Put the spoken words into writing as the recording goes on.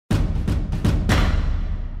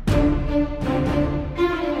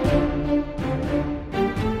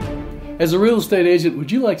As a real estate agent,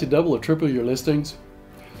 would you like to double or triple your listings?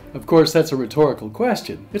 Of course, that's a rhetorical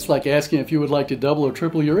question. It's like asking if you would like to double or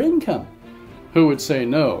triple your income. Who would say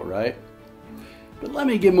no, right? But let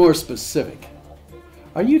me get more specific.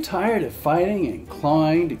 Are you tired of fighting and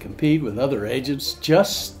clawing to compete with other agents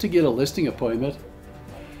just to get a listing appointment?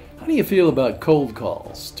 How do you feel about cold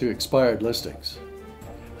calls to expired listings?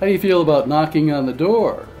 How do you feel about knocking on the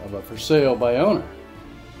door of a for sale by owner?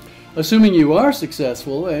 Assuming you are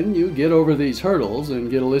successful and you get over these hurdles and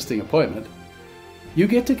get a listing appointment, you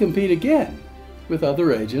get to compete again with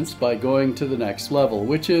other agents by going to the next level,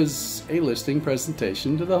 which is a listing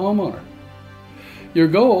presentation to the homeowner. Your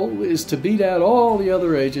goal is to beat out all the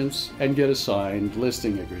other agents and get a signed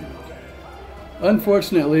listing agreement.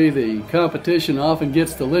 Unfortunately, the competition often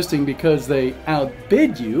gets the listing because they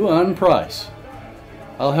outbid you on price.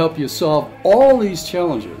 I'll help you solve all these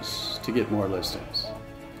challenges to get more listings.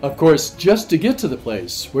 Of course, just to get to the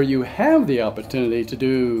place where you have the opportunity to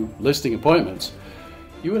do listing appointments,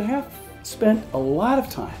 you would have spent a lot of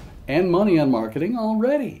time and money on marketing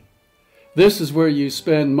already. This is where you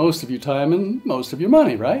spend most of your time and most of your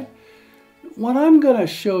money, right? What I'm going to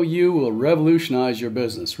show you will revolutionize your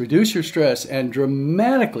business, reduce your stress, and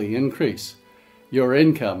dramatically increase your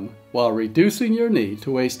income while reducing your need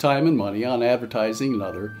to waste time and money on advertising and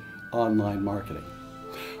other online marketing.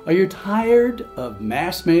 Are you tired of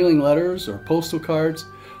mass mailing letters or postal cards,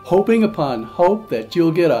 hoping upon hope that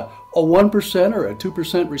you'll get a 1% or a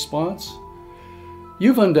 2% response?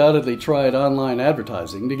 You've undoubtedly tried online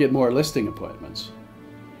advertising to get more listing appointments.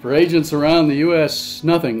 For agents around the U.S.,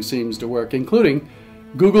 nothing seems to work, including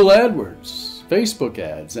Google AdWords, Facebook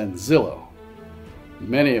ads, and Zillow.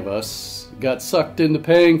 Many of us got sucked into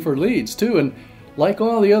paying for leads too, and like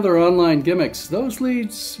all the other online gimmicks, those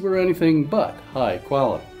leads were anything but high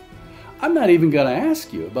quality. I'm not even going to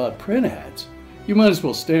ask you about print ads. You might as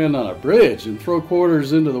well stand on a bridge and throw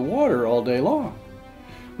quarters into the water all day long.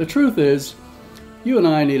 The truth is, you and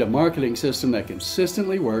I need a marketing system that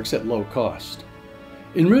consistently works at low cost.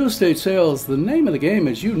 In real estate sales, the name of the game,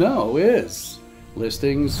 as you know, is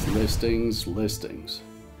listings, listings, listings.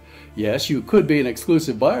 Yes, you could be an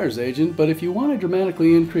exclusive buyer's agent, but if you want to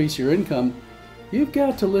dramatically increase your income, you've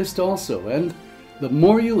got to list also, and the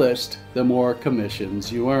more you list, the more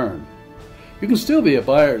commissions you earn. You can still be a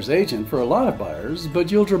buyer's agent for a lot of buyers,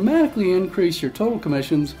 but you'll dramatically increase your total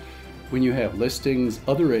commissions when you have listings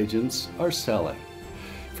other agents are selling.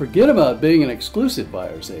 Forget about being an exclusive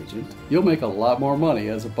buyer's agent. You'll make a lot more money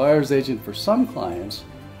as a buyer's agent for some clients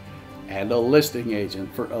and a listing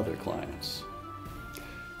agent for other clients.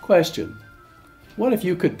 Question: what if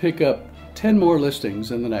you could pick up 10 more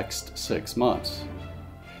listings in the next 6 months?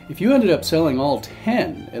 If you ended up selling all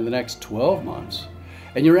 10 in the next 12 months,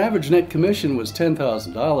 and your average net commission was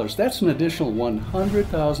 $10,000, that's an additional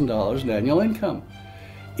 $100,000 in annual income.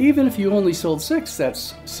 Even if you only sold 6,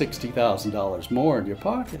 that's $60,000 more in your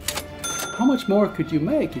pocket. How much more could you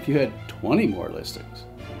make if you had 20 more listings?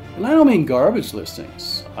 And I don't mean garbage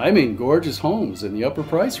listings. I mean gorgeous homes in the upper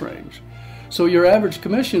price range. So your average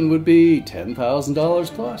commission would be $10,000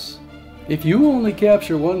 plus. If you only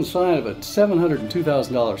capture one side of a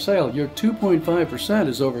 $702,000 sale, your 2.5%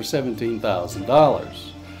 is over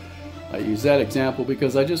 $17,000. I use that example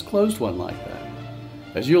because I just closed one like that.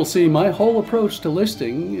 As you'll see, my whole approach to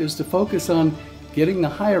listing is to focus on getting the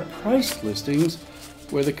higher priced listings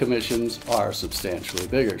where the commissions are substantially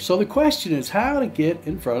bigger. So the question is how to get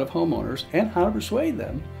in front of homeowners and how to persuade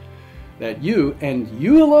them that you and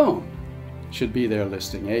you alone should be their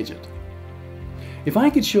listing agent. If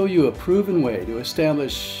I could show you a proven way to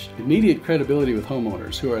establish immediate credibility with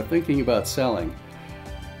homeowners who are thinking about selling,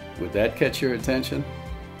 would that catch your attention?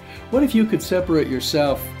 What if you could separate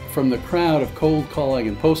yourself from the crowd of cold calling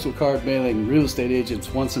and postal card mailing real estate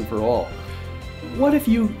agents once and for all? What if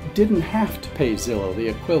you didn't have to pay Zillow the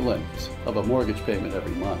equivalent of a mortgage payment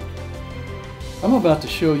every month? I'm about to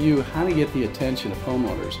show you how to get the attention of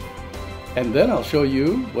homeowners. And then I'll show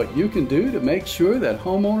you what you can do to make sure that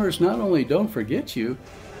homeowners not only don't forget you,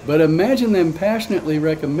 but imagine them passionately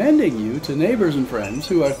recommending you to neighbors and friends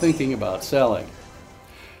who are thinking about selling.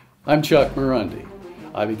 I'm Chuck Marundi.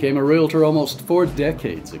 I became a realtor almost 4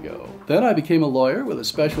 decades ago. Then I became a lawyer with a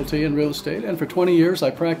specialty in real estate, and for 20 years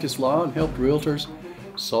I practiced law and helped realtors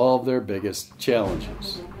solve their biggest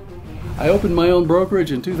challenges. I opened my own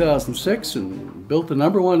brokerage in 2006 and built the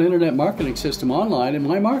 #1 internet marketing system online in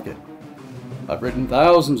my market. I've written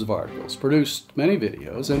thousands of articles, produced many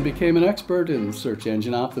videos, and became an expert in search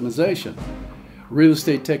engine optimization, real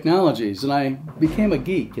estate technologies, and I became a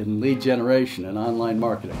geek in lead generation and online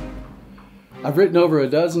marketing. I've written over a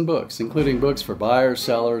dozen books, including books for buyers,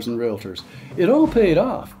 sellers, and realtors. It all paid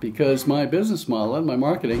off because my business model and my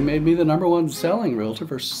marketing made me the #1 selling realtor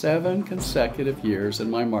for 7 consecutive years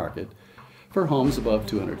in my market for homes above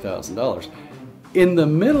 $200,000. In the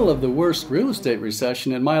middle of the worst real estate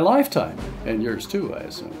recession in my lifetime, and yours too, I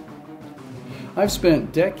assume. I've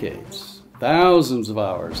spent decades, thousands of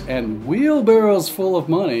hours, and wheelbarrows full of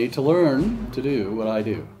money to learn to do what I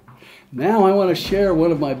do. Now I want to share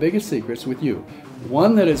one of my biggest secrets with you,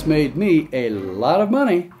 one that has made me a lot of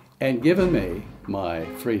money and given me my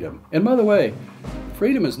freedom. And by the way,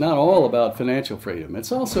 freedom is not all about financial freedom.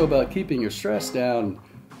 It's also about keeping your stress down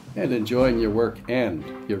and enjoying your work and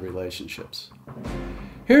your relationships.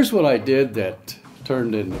 Here's what I did that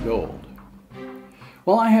turned into gold.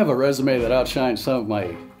 While I have a resume that outshines some of my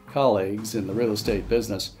colleagues in the real estate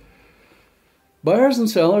business, buyers and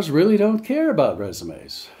sellers really don't care about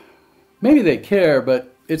resumes. Maybe they care,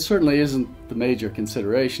 but it certainly isn't the major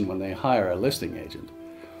consideration when they hire a listing agent.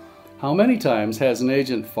 How many times has an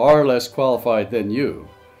agent far less qualified than you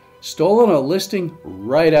stolen a listing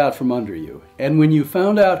right out from under you? And when you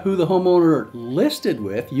found out who the homeowner listed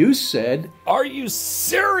with, you said, "Are you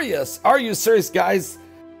serious? Are you serious, guys?"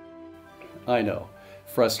 I know.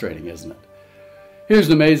 Frustrating, isn't it? Here's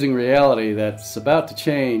an amazing reality that's about to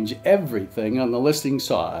change everything on the listing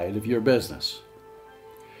side of your business.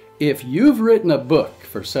 If you've written a book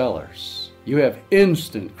for sellers, you have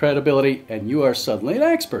instant credibility and you are suddenly an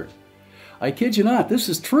expert. I kid you not, this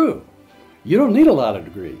is true. You don't need a lot of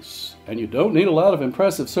degrees, and you don't need a lot of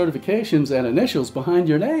impressive certifications and initials behind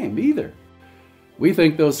your name either. We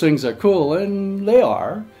think those things are cool, and they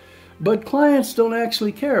are, but clients don't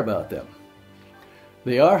actually care about them.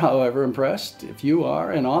 They are, however, impressed if you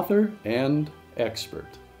are an author and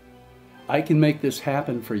expert. I can make this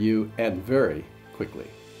happen for you, and very quickly.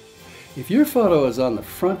 If your photo is on the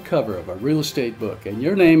front cover of a real estate book and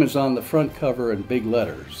your name is on the front cover in big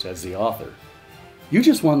letters as the author, you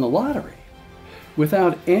just won the lottery.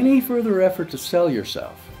 Without any further effort to sell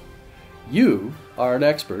yourself, you are an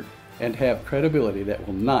expert and have credibility that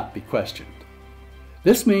will not be questioned.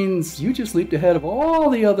 This means you just leaped ahead of all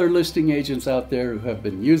the other listing agents out there who have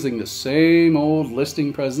been using the same old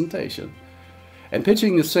listing presentation and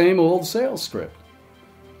pitching the same old sales script.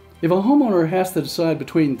 If a homeowner has to decide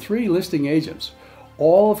between 3 listing agents,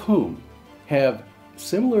 all of whom have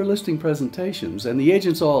similar listing presentations, and the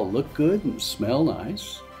agents all look good and smell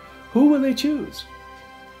nice, who will they choose?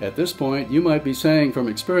 At this point, you might be saying from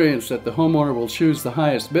experience that the homeowner will choose the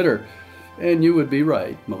highest bidder, and you would be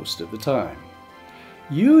right most of the time.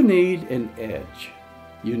 You need an edge.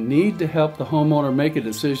 You need to help the homeowner make a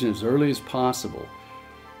decision as early as possible.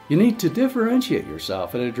 You need to differentiate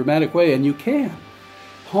yourself in a dramatic way, and you can.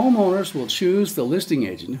 Homeowners will choose the listing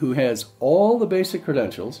agent who has all the basic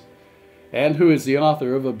credentials and who is the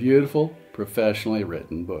author of a beautiful, professionally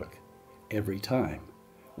written book. Every time.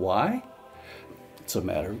 Why? It's a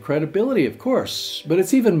matter of credibility, of course, but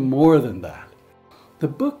it's even more than that. The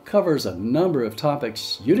book covers a number of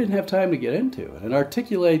topics you didn't have time to get into, and it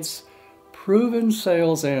articulates proven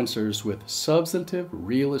sales answers with substantive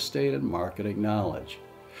real estate and marketing knowledge.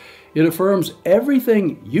 It affirms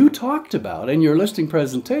everything you talked about in your listing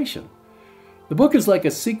presentation. The book is like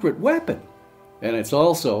a secret weapon, and it's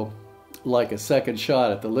also like a second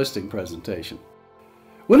shot at the listing presentation.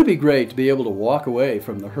 Wouldn't it be great to be able to walk away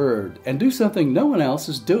from the herd and do something no one else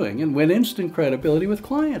is doing and win instant credibility with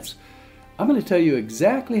clients? I'm going to tell you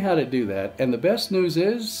exactly how to do that, and the best news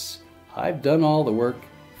is I've done all the work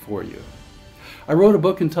for you. I wrote a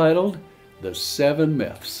book entitled The 7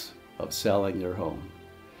 Myths of Selling Your Home.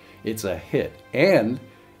 It's a hit, and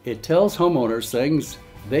it tells homeowners things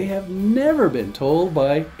they have never been told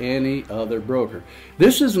by any other broker.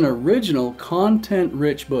 This is an original,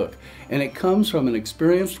 content-rich book, and it comes from an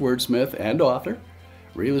experienced wordsmith and author,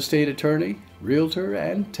 real estate attorney, realtor,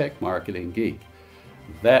 and tech marketing geek.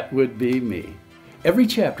 That would be me. Every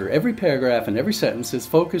chapter, every paragraph, and every sentence is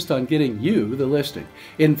focused on getting you the listing.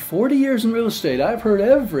 In 40 years in real estate, I've heard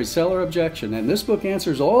every seller objection, and this book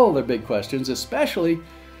answers all their big questions, especially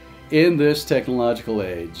in this technological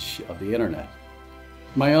age of the internet.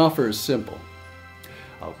 My offer is simple.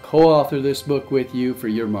 I'll co-author this book with you for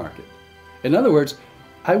your market. In other words,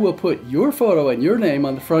 I will put your photo and your name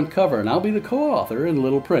on the front cover, and I'll be the co-author in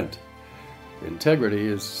little print. Integrity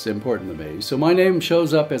is important to me, so my name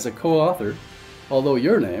shows up as a co-author, although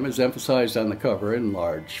your name is emphasized on the cover in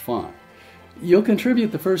large font. You'll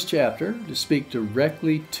contribute the first chapter to speak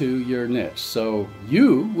directly to your niche, so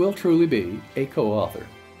you will truly be a co-author.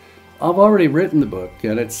 I've already written the book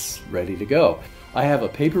and it's ready to go. I have a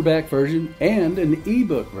paperback version and an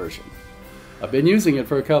ebook version. I've been using it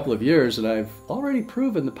for a couple of years, and I've already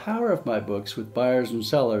proven the power of my books with buyers and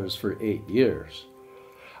sellers for 8 years.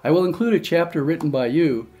 I will include a chapter written by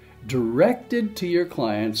you directed to your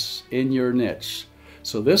clients in your niche.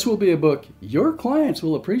 So this will be a book your clients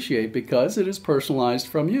will appreciate because it is personalized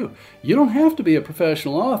from you. You don't have to be a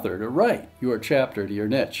professional author to write your chapter to your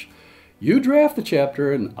niche. You draft the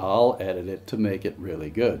chapter and I'll edit it to make it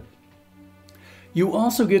really good. You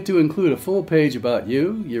also get to include a full page about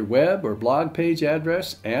you, your web or blog page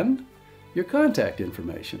address, and your contact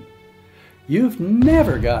information. You've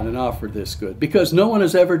never gotten an offer this good because no one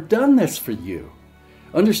has ever done this for you.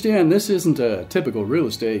 Understand, this isn't a typical real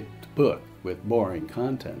estate book with boring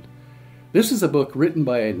content. This is a book written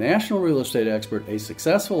by a national real estate expert, a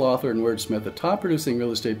successful author and wordsmith, a top producing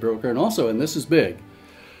real estate broker, and also, and this is big,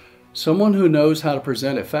 someone who knows how to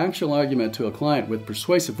present a factual argument to a client with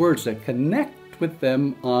persuasive words that connect with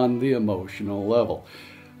them on the emotional level.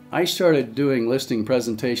 I started doing listing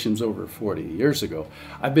presentations over 40 years ago.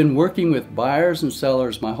 I've been working with buyers and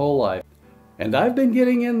sellers my whole life, and I've been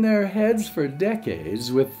getting in their heads for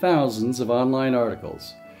decades with thousands of online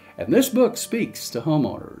articles. And this book speaks to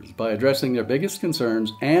homeowners by addressing their biggest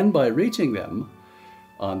concerns and by reaching them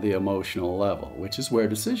on the emotional level, which is where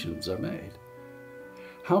decisions are made.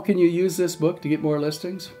 How can you use this book to get more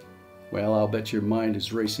listings? Well, I'll bet your mind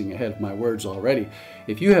is racing ahead of my words already.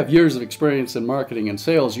 If you have years of experience in marketing and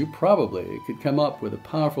sales, you probably could come up with a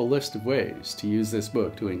powerful list of ways to use this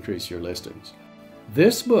book to increase your listings.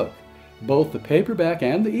 This book, both the paperback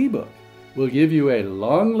and the ebook, will give you a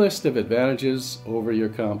long list of advantages over your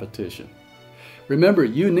competition. Remember,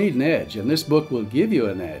 you need an edge, and this book will give you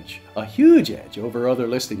an edge, a huge edge over other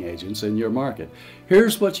listing agents in your market.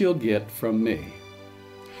 Here's what you'll get from me.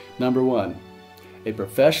 Number 1, a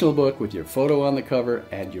professional book with your photo on the cover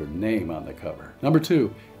and your name on the cover. Number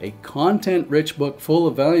 2, a content-rich book full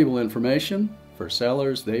of valuable information for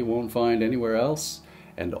sellers they won't find anywhere else,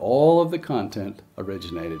 and all of the content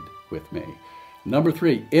originated with me. Number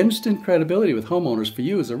 3, instant credibility with homeowners for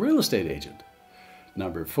you as a real estate agent.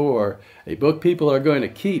 Number 4, a book people are going to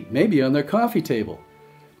keep, maybe on their coffee table.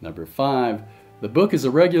 Number 5, the book is a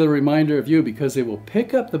regular reminder of you because they will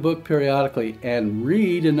pick up the book periodically and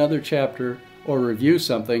read another chapter or review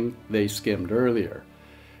something they skimmed earlier.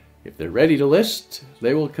 If they're ready to list,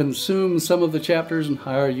 they will consume some of the chapters and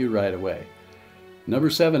hire you right away. Number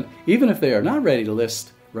 7, even if they are not ready to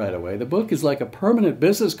list right away, the book is like a permanent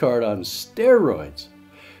business card on steroids.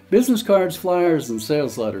 Business cards, flyers, and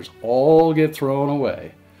sales letters all get thrown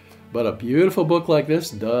away, but a beautiful book like this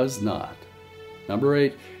does not. Number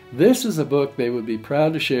 8, this is a book they would be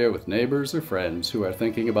proud to share with neighbors or friends who are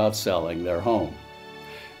thinking about selling their home.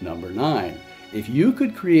 Number 9, if you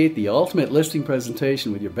could create the ultimate listing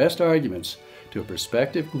presentation with your best arguments to a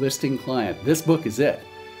prospective listing client, this book is it,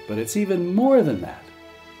 but it's even more than that.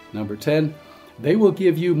 Number 10, they will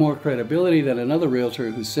give you more credibility than another realtor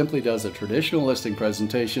who simply does a traditional listing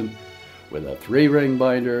presentation with a 3-ring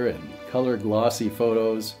binder and color glossy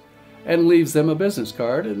photos and leaves them a business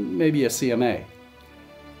card and maybe a CMA.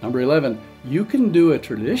 Number 11, you can do a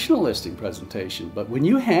traditional listing presentation, but when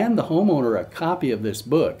you hand the homeowner a copy of this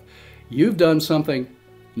book, you've done something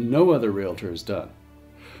no other realtor has done.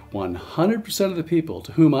 100% of the people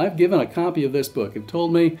to whom I've given a copy of this book have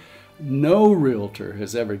told me no realtor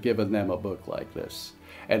has ever given them a book like this,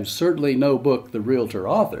 and certainly no book the realtor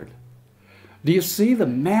authored. Do you see the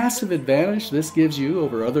massive advantage this gives you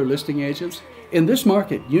over other listing agents? In this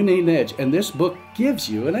market, you need an edge, and this book gives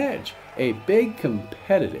you an edge, a big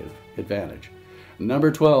competitive advantage.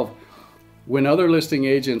 Number 12, when other listing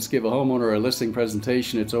agents give a homeowner a listing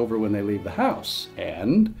presentation, it's over when they leave the house,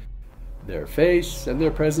 and their face and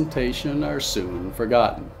their presentation are soon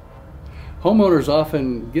forgotten. Homeowners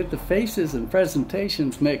often get the faces and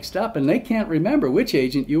presentations mixed up and they can't remember which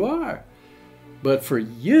agent you are. But for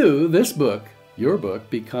you, this book, your book,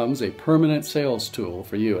 becomes a permanent sales tool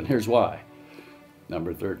for you, and here's why.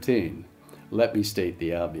 Number 13, let me state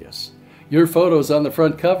the obvious. Your photo's on the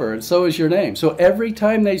front cover and so is your name. So every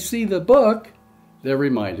time they see the book, they're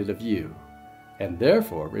reminded of you, and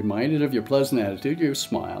therefore reminded of your pleasant attitude, your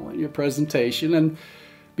smile, and your presentation. And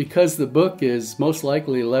because the book is most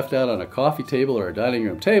likely left out on a coffee table or a dining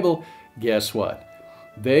room table, guess what?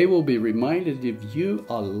 They will be reminded of you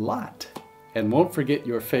a lot and won't forget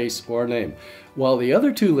your face or name. While the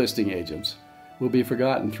other 2 listing agents will be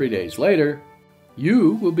forgotten 3 days later,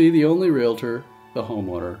 you will be the only realtor the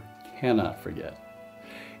homeowner cannot forget.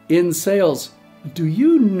 In sales, do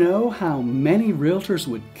you know how many realtors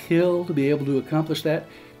would kill to be able to accomplish that?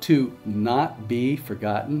 To not be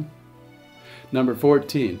forgotten? Number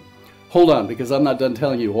 14, hold on, because I'm not done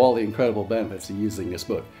telling you all the incredible benefits of using this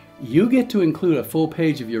book. You get to include a full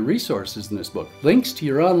page of your resources in this book, links to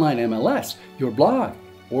your online MLS, your blog,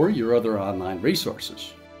 or your other online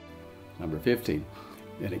resources. Number 15,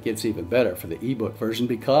 and it gets even better for the ebook version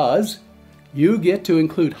because you get to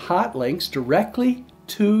include hot links directly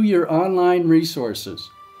to your online resources.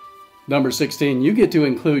 Number 16, you get to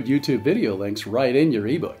include YouTube video links right in your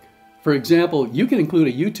ebook. For example, you can include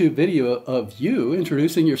a YouTube video of you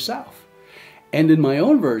introducing yourself. And in my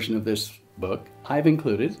own version of this book, I've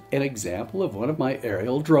included an example of one of my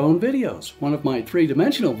aerial drone videos, one of my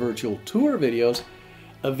three-dimensional virtual tour videos,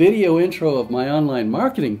 a video intro of my online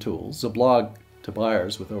marketing tools, a blog to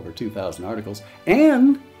buyers with over 2,000 articles,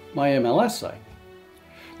 and my MLS site.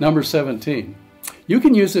 Number 17, you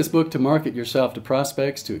can use this book to market yourself to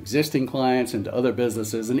prospects, to existing clients, and to other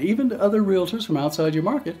businesses, and even to other realtors from outside your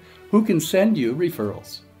market who can send you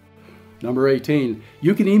referrals. Number 18,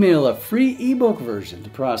 you can email a free ebook version to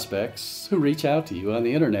prospects who reach out to you on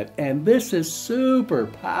the internet. And this is super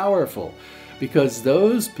powerful because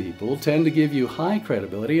those people tend to give you high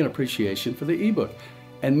credibility and appreciation for the ebook.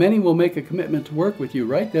 And many will make a commitment to work with you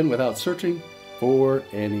right then without searching for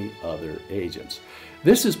any other agents.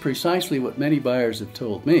 This is precisely what many buyers have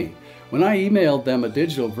told me. When I emailed them a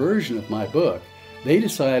digital version of my book, they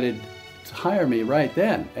decided to hire me right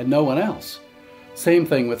then and no one else. Same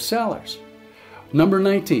thing with sellers. Number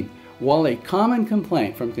 19, while a common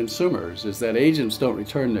complaint from consumers is that agents don't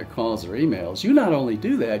return their calls or emails, you not only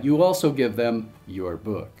do that, you also give them your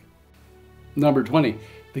book. Number 20,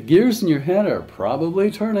 the gears in your head are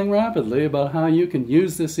probably turning rapidly about how you can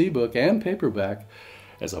use this ebook and paperback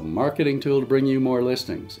as a marketing tool to bring you more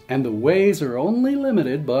listings, and the ways are only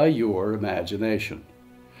limited by your imagination.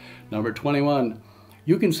 Number 21,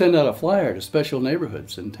 you can send out a flyer to special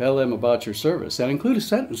neighborhoods and tell them about your service and include a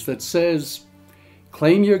sentence that says,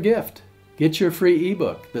 claim your gift, get your free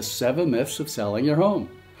ebook, The 7 Myths of Selling Your Home.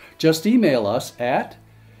 Just email us at,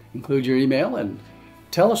 include your email and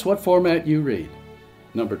tell us what format you read.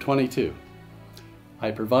 Number 22, I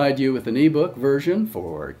provide you with an ebook version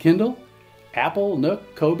for Kindle, Apple,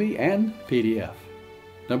 Nook, Kobe, and PDF.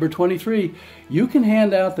 Number 23, you can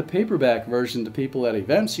hand out the paperback version to people at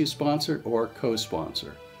events you sponsor or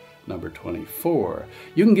co-sponsor. Number 24,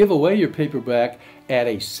 you can give away your paperback at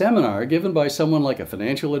a seminar given by someone like a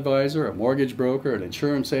financial advisor, a mortgage broker, an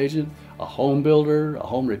insurance agent, a home builder, a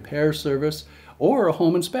home repair service, or a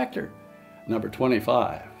home inspector. Number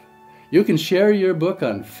 25, you can share your book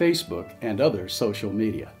on Facebook and other social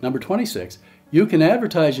media. Number 26, you can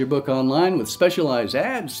advertise your book online with specialized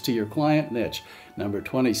ads to your client niche. Number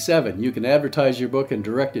 27, you can advertise your book in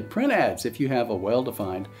directed print ads if you have a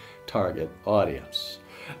well-defined target audience.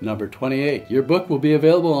 Number 28, your book will be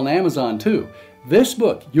available on Amazon too. This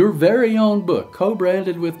book, your very own book,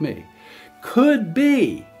 co-branded with me, could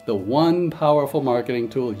be the one powerful marketing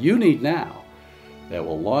tool you need now that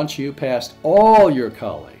will launch you past all your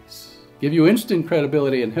colleagues, give you instant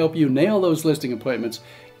credibility, and help you nail those listing appointments,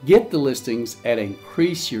 get the listings, and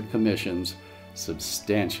increase your commissions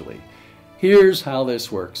substantially. Here's how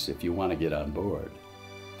this works if you want to get on board.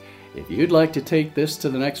 If you'd like to take this to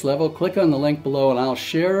the next level, click on the link below and I'll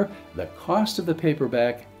share the cost of the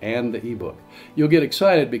paperback and the ebook. You'll get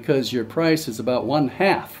excited because your price is about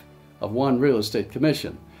 1/2 of one real estate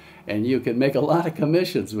commission, and you can make a lot of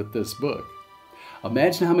commissions with this book.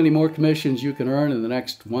 Imagine how many more commissions you can earn in the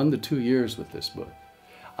next 1 to 2 years with this book.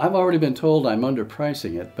 I've already been told I'm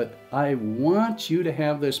underpricing it, but I want you to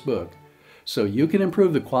have this book so you can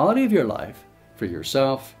improve the quality of your life for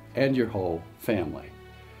yourself and your whole family.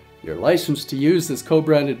 Your license to use this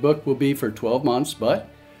co-branded book will be for 12 months, but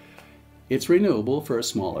it's renewable for a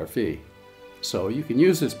smaller fee. So you can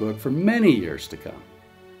use this book for many years to come.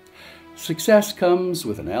 Success comes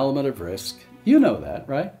with an element of risk. You know that,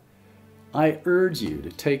 right? I urge you to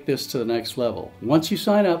take this to the next level. Once you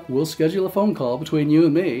sign up, we'll schedule a phone call between you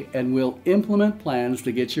and me, and we'll implement plans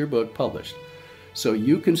to get your book published so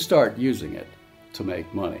you can start using it to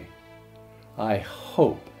make money. I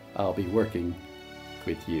hope I'll be working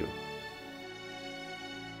with you.